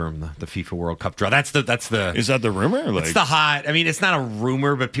to confirm the FIFA World Cup draw. That's the. Is that the rumor? It's the hot. I mean, it's not a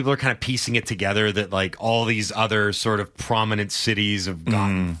rumor, but people are kind of piecing it together that like all these other sort of prominent cities have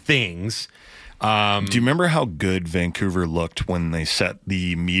gotten things. Do you remember how good Vancouver looked when they set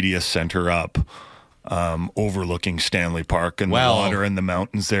the media center up overlooking Stanley Park and the water and the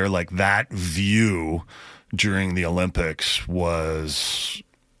mountains there? Like that view during the Olympics was,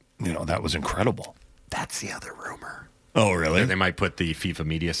 that was incredible. That's the other rumor. Oh, really? They might put the FIFA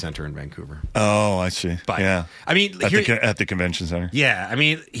Media Center in Vancouver. Oh, I see. But, yeah. I mean, at the convention center. Yeah. I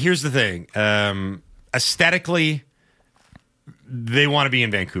mean, here's the thing. Aesthetically, they want to be in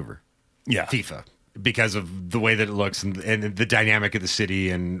Vancouver. Yeah, FIFA, because of the way that it looks and the dynamic of the city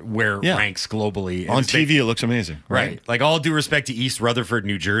and where it ranks globally. On TV, it looks amazing. Right. Like, all due respect to East Rutherford,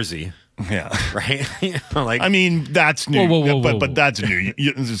 New Jersey. Yeah. Right? I mean, that's New Whoa. but that's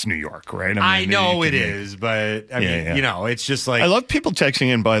it's New York, right? I know it is, but I mean, it's just like... I love people texting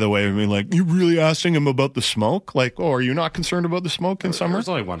in, by the way. I mean, like, you really asking him about the smoke? Like, are you not concerned about the smoke in summer? There's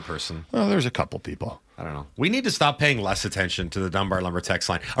only one person. Oh, there's a couple people. I don't know. We need to stop paying less attention to the Dunbar Lumber text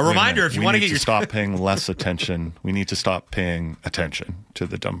line. A reminder, if you want to get your... stop paying less attention. We need to stop paying attention to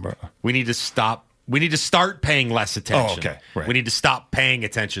the Dunbar. We need to start paying less attention. Oh, okay. Right. We need to stop paying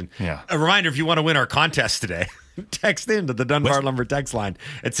attention. Yeah. A reminder, if you want to win our contest today, text in to the Dunbar Lumber text line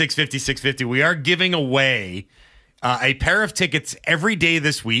at 650-650. We are giving away a pair of tickets every day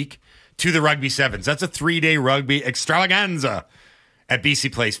this week to the Rugby Sevens. That's a 3-day rugby extravaganza at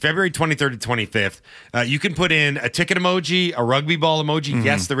BC Place, February 23rd to 25th. You can put in a ticket emoji, a rugby ball emoji. Mm-hmm.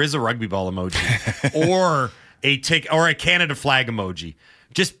 Yes, there is a rugby ball emoji. or a Canada flag emoji.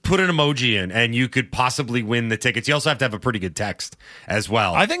 Just put an emoji in, and you could possibly win the tickets. You also have to have a pretty good text as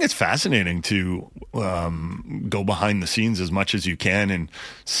well. I think it's fascinating to go behind the scenes as much as you can in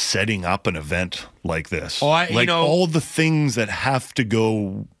setting up an event like this. All the things that have to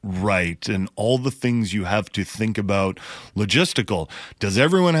go right and all the things you have to think about logistical. Does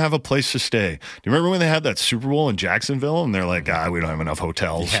everyone have a place to stay? Do you remember when they had that Super Bowl in Jacksonville and they're like, we don't have enough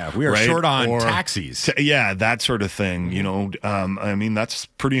hotels. Yeah, we are short on taxis. That sort of thing. You know, I mean, that's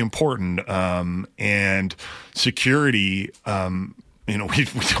pretty important. And security, we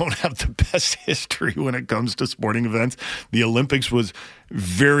don't have the best history when it comes to sporting events. The Olympics was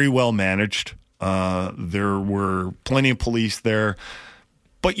very well managed. There were plenty of police there.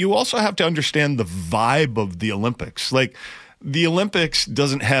 But you also have to understand the vibe of the Olympics. Like, the Olympics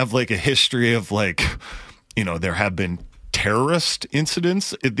doesn't have like a history of there have been terrorist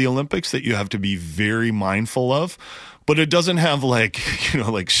incidents at the Olympics that you have to be very mindful of. But it doesn't have like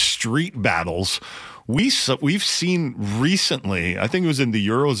street battles. We've seen recently, I think it was in the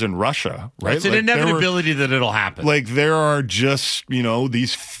Euros in Russia, right? It's an inevitability that it'll happen. Like, there are just,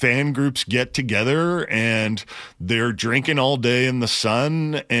 these fan groups get together and they're drinking all day in the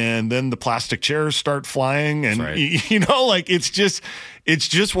sun, and then the plastic chairs start flying, and it's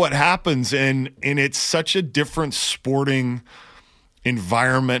just what happens, and it's such a different sporting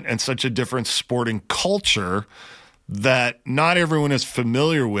environment and such a different sporting culture that not everyone is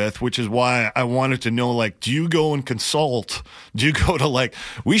familiar with, which is why I wanted to know, do you go and consult? Do you go to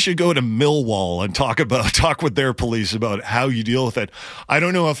we should go to Millwall and talk with their police about how you deal with it? I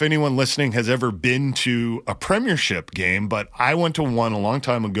don't know if anyone listening has ever been to a Premiership game, but I went to one a long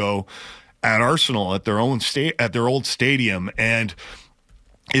time ago at Arsenal at their old stadium. And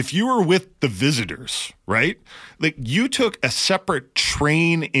if you were with the visitors, right? You took a separate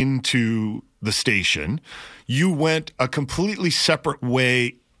train into the station. You went a completely separate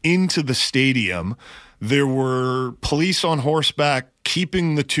way into the stadium. There were police on horseback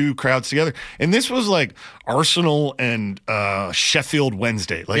keeping the two crowds together. And this was like Arsenal and Sheffield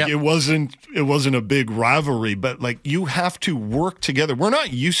Wednesday. It wasn't a big rivalry, but you have to work together. We're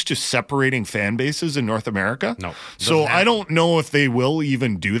not used to separating fan bases in North America. No. So I don't know if they will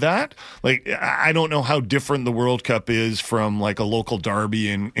even do that. I don't know how different the World Cup is from a local derby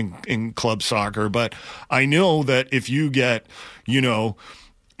in club soccer, but I know that if you get,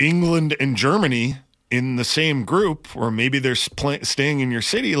 England and Germany in the same group, or maybe they're staying in your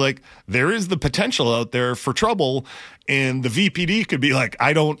city, there is the potential out there for trouble, and the VPD could be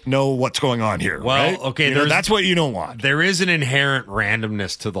I don't know what's going on here. Well, right? okay, that's what you don't want. There is an inherent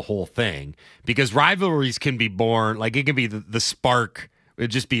randomness to the whole thing, because rivalries can be born, it can be the spark.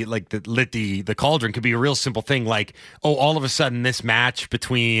 It'd just be the cauldron could be a real simple thing, all of a sudden this match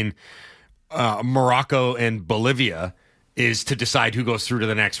between Morocco and Bolivia is to decide who goes through to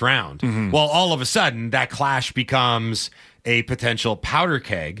the next round. Mm-hmm. Well, all of a sudden, that clash becomes a potential powder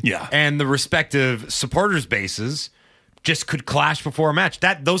keg. Yeah. And the respective supporters' bases just could clash before a match.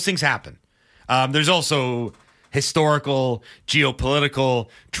 Those things happen. There's also historical, geopolitical,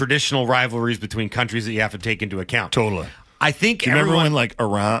 traditional rivalries between countries that you have to take into account. Totally. I think Do you remember when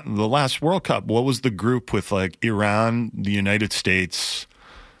Iran, the last World Cup, what was the group with Iran, the United States,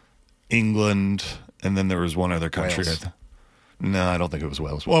 England, and then there was one other country? Wales. No, I don't think it was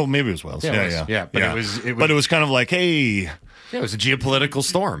Wales. Well, maybe it was Wales. Yeah. But it was kind of hey. Yeah, it was a geopolitical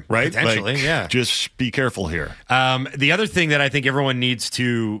storm, right? Potentially, Just be careful here. The other thing that I think everyone needs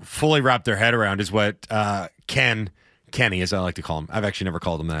to fully wrap their head around is what Kenny, as I like to call him. I've actually never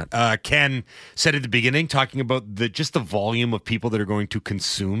called him that. Ken said at the beginning, talking about the volume of people that are going to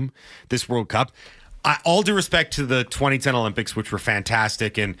consume this World Cup. All due respect to the 2010 Olympics, which were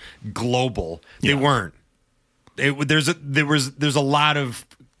fantastic and global, they weren't. There's a lot of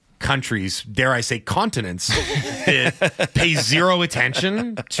countries, dare I say continents, that pay zero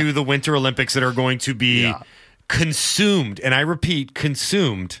attention to the Winter Olympics that are going to be consumed, and I repeat,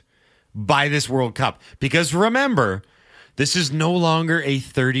 consumed by this World Cup. Because remember, this is no longer a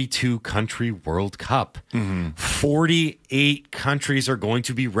 32-country World Cup. 48 countries are going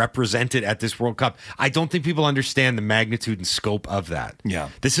to be represented at this World Cup. I don't think people understand the magnitude and scope of that. Yeah.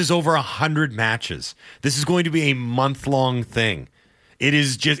 This is over 100 matches. This is going to be a month-long thing.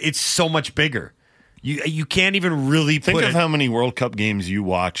 It's so much bigger. You can't even really think of how many World Cup games you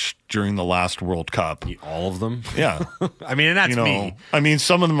watched during the last World Cup. All of them? Yeah. I mean, and that's me. I mean,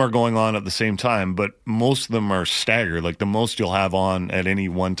 some of them are going on at the same time, but most of them are staggered. Like the most you'll have on at any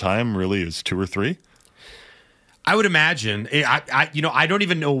one time really is 2 or 3. I would imagine. I don't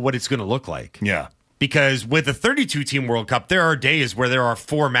even know what it's going to look like. Yeah. Because with a 32-team World Cup, there are days where there are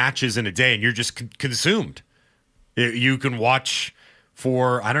 4 matches in a day and you're just consumed. You can watch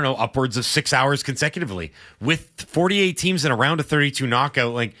for, I don't know, upwards of 6 hours consecutively. With 48 teams in a round of 32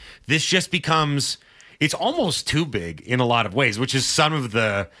 knockout, like this just becomes, it's almost too big in a lot of ways, which is some of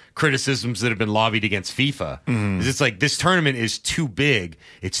the criticisms that have been lobbied against FIFA. It's like this tournament is too big,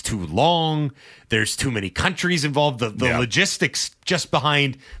 it's too long, there's too many countries involved, the logistics just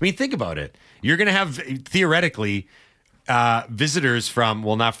behind. I mean, think about it. You're going to have, theoretically, visitors from,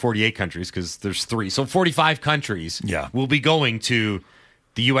 well, not 48 countries because there's 3. So 45 countries will be going to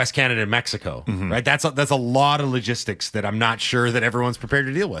the U.S., Canada, and Mexico, right? That's a lot of logistics that I'm not sure that everyone's prepared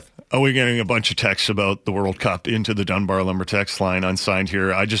to deal with. Oh, we're getting a bunch of texts about the World Cup into the Dunbar Lumber text line, unsigned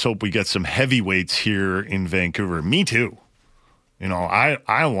here. I just hope we get some heavyweights here in Vancouver. Me too. You know,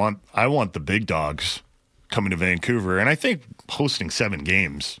 I want the big dogs coming to Vancouver, and I think hosting 7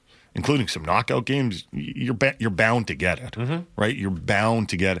 games, including some knockout games, you're bound to get it, right? You're bound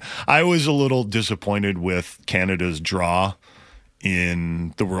to get it. I was a little disappointed with Canada's draw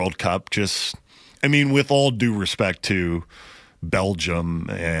in the World Cup. Just, I mean, with all due respect to Belgium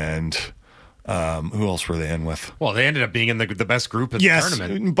and who else were they in with? Well, they ended up being in the best group of the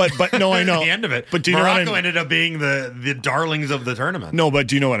tournament. But no, I know. At the end of it. But do you know Morocco what ended up being the darlings of the tournament. No, but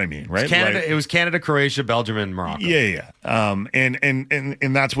do you know what I mean, right? It was Canada, Croatia, Belgium, and Morocco. Yeah.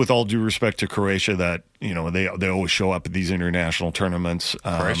 And that's with all due respect to Croatia that, you know, they always show up at these international tournaments.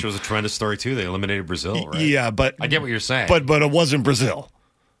 Croatia was a tremendous story too. They eliminated Brazil, right? Yeah, but I get what you're saying. But it wasn't Brazil.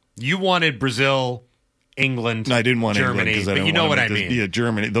 You wanted Brazil, England, no, I didn't want Germany, England, but you know what I mean. Yeah,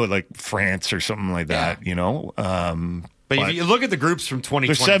 Germany, though, like France or something like that, you know. But if you look at the groups from 2022,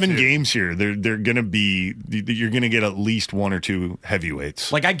 there's 7 games here. They're going to be. You're going to get at least 1 or 2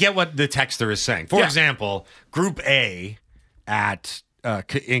 heavyweights. Like I get what the texter is saying. For example, Group A in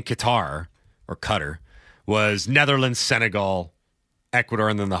Qatar or Qatar was Netherlands, Senegal, Ecuador,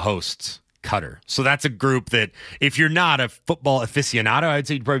 and then the hosts, Qatar. So that's a group that if you're not a football aficionado, I'd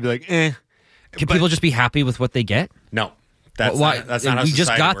say you'd probably be like, eh. Can people just be happy with what they get? No. That's not how we just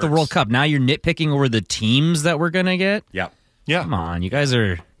got works. the World Cup. Now you're nitpicking over the teams that we're going to get? Yeah. Come on. You guys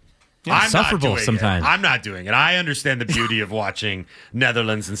are insufferable sometimes. I'm not doing it. I understand the beauty of watching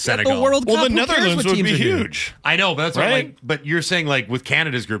Netherlands and Senegal. The World Cup, well, the Netherlands would be huge. I know, but that's right? what I'm like. But you're saying, like, with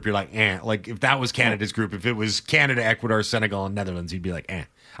Canada's group, you're like, eh. Like, if that was Canada's group, if it was Canada, Ecuador, Senegal, and Netherlands, you'd be like, eh.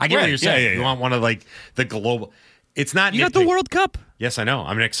 I get what you're saying. Yeah. You want one of, like, the global. It's not. You got the World Cup. Yes, I know.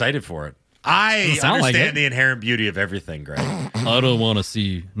 I'm excited for it. I understand the inherent beauty of everything, Greg. I don't want to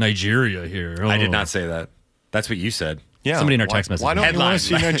see Nigeria here. I did not say that. That's what you said. Yeah. Somebody in our text message. Why don't you want to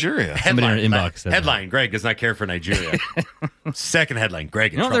see Nigeria? Somebody in our inbox. Headline, Greg does not care for Nigeria. Second headline,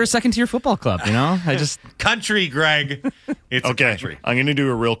 Greg. They're a second-tier football club, you know? Country, Greg. It's okay. A country. I'm going to do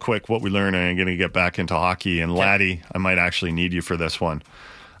a real quick what we learned, and I'm going to get back into hockey. And Laddie, I might actually need you for this one.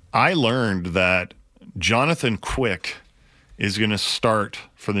 I learned that Jonathan Quick is going to start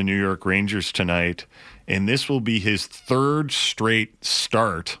for the New York Rangers tonight, and this will be his 3rd straight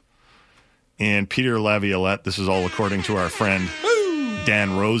start. And Peter Laviolette, this is all according to our friend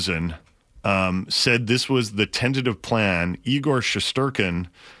Dan Rosen, said this was the tentative plan. Igor Shesterkin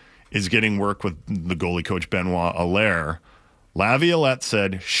is getting work with the goalie coach Benoit Allaire. Laviolette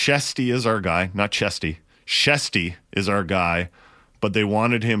said Shesty is our guy, not Chesty. Shesty is our guy, but they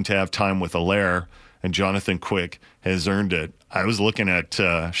wanted him to have time with Allaire, and Jonathan Quick has earned it. I was looking at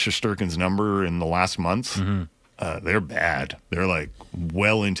Shesterkin's number in the last month. They're bad. They're like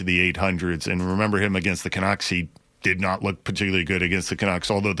well into the 800s. And remember him against the Canucks. He did not look particularly good against the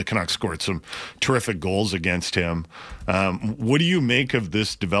Canucks, although the Canucks scored some terrific goals against him. What do you make of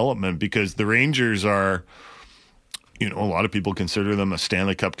this development? Because the Rangers are, you know, a lot of people consider them a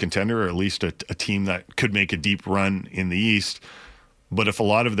Stanley Cup contender, or at least a team that could make a deep run in the East. But if a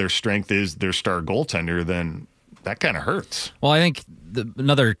lot of their strength is their star goaltender, then that kind of hurts. Well, I think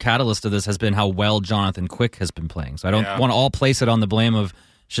another catalyst of this has been how well Jonathan Quick has been playing. So I don't want to all place it on the blame of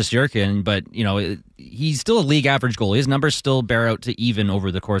Shesterkin, but he's still a league average goalie. His numbers still bear out to even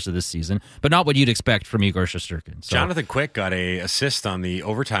over the course of this season, but not what you'd expect from Igor Shesterkin. So, Jonathan Quick got a assist on the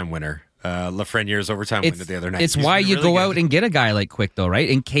overtime winner. Lafreniere's overtime winner the other night. It's why you go out and get a guy like Quick, though, right?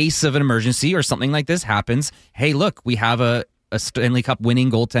 In case of an emergency or something like this happens, hey, look, we have a Stanley Cup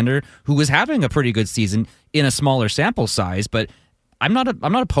winning goaltender who was having a pretty good season in a smaller sample size, but I'm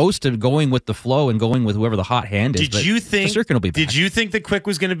not opposed to going with the flow and going with whoever the hot hand is. Did you think that Quick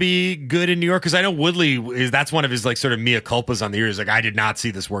was going to be good in New York? Because I know Woodley that's one of his sort of mea culpas on the year. He's like, I did not see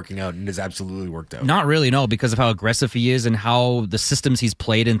this working out, and it has absolutely worked out. Not really, no, because of how aggressive he is and how the systems he's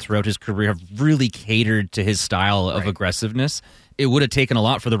played in throughout his career have really catered to his style of aggressiveness. It would have taken a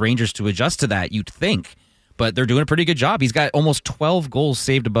lot for the Rangers to adjust to that, you'd think, but they're doing a pretty good job. He's got almost 12 goals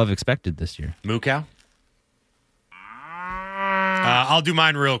saved above expected this year. Mookow? I'll do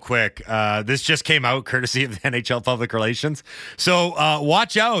mine real quick. This just came out courtesy of NHL Public Relations. So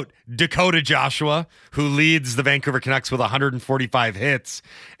watch out, Dakota Joshua, who leads the Vancouver Canucks with 145 hits.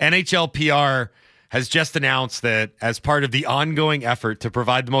 NHL PR has just announced that as part of the ongoing effort to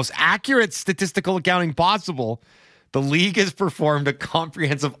provide the most accurate statistical accounting possible, the league has performed a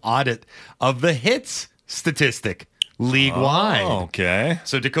comprehensive audit of the hits statistic league-wide. Oh, okay.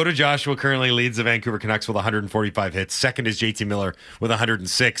 So Dakota Joshua currently leads the Vancouver Canucks with 145 hits. Second is JT Miller with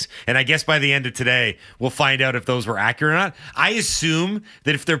 106. And I guess by the end of today, we'll find out if those were accurate or not. I assume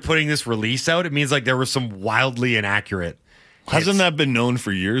that if they're putting this release out, it means there were some wildly inaccurate hits. Hasn't that been known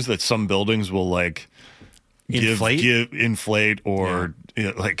for years that some buildings will inflate or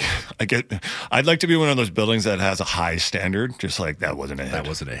I'd like to be one of those buildings that has a high standard, just like that wasn't a hit. That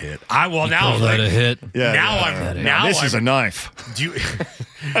wasn't a hit. A hit. Yeah. This is a knife.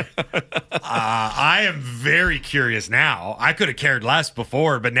 I am very curious now. I could have cared less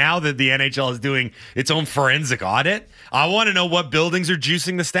before, but now that the NHL is doing its own forensic audit, I want to know what buildings are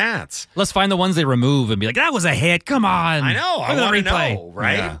juicing the stats. Let's find the ones they remove and be like, that was a hit. Come on. I know. I want to know,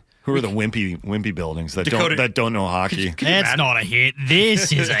 right? Yeah. Who are the wimpy buildings that don't know hockey? That's not a hit.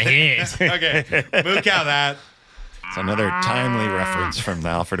 This is a hit. Okay, Mookow that. It's another timely reference from the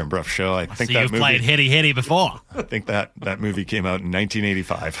Halford and Brough show. I think you've played hitty before. I think that movie came out in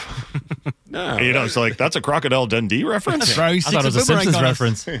 1985. No, it's like that's a Crocodile Dundee reference. I thought it was a Simpsons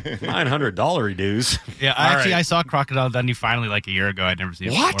reference. $900 dues. Yeah, I saw Crocodile Dundee finally a year ago. I'd never seen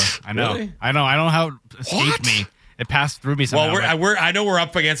it before. I know. Really? I know. I don't know how it escaped me. It passed through me somehow. Well, I know we're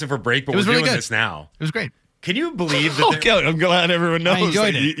up against it for break, but we're doing this now. It was great. Can you believe that? I'm glad everyone knows. I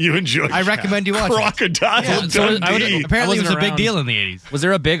enjoyed it. You enjoyed it. I recommend you watch Crocodile Dundee. Apparently, it was a big deal in the 80s. Was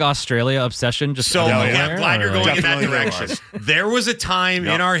there a big Australia obsession? I'm glad you're going in that direction. There was a time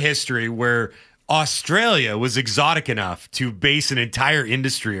in our history where Australia was exotic enough to base an entire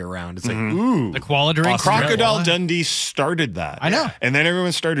industry around. It's like, ooh. The koala drink. Crocodile Dundee started that. I know. And then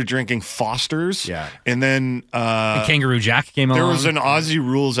everyone started drinking Foster's. Yeah. And then and Kangaroo Jack came along. There was an Aussie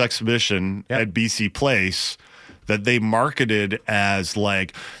Rules exhibition at BC Place that they marketed as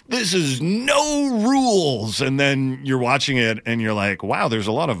this is no rules. And then you're watching it and you're like, wow, there's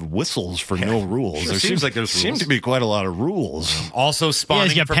a lot of whistles for no rules. Sure there seems like there's seem to be quite a lot of rules. Also spawning.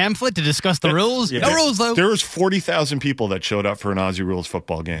 You got a pamphlet to discuss the rules? No rules, though. There was 40,000 people that showed up for an Aussie Rules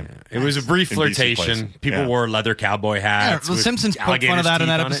football game. It was a brief flirtation. People wore leather cowboy hats. The Simpsons poked fun of that in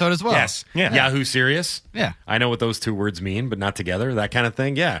that episode as well. Yes. Yeah. Yahoo Serious? Yeah. I know what those two words mean, but not together. That kind of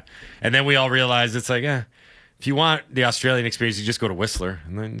thing. Yeah. And then we all realized it's like, if you want the Australian experience, you just go to Whistler,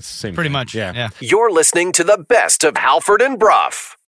 and then it's the same. Pretty thing. much, yeah. You're listening to the best of Halford and Brough.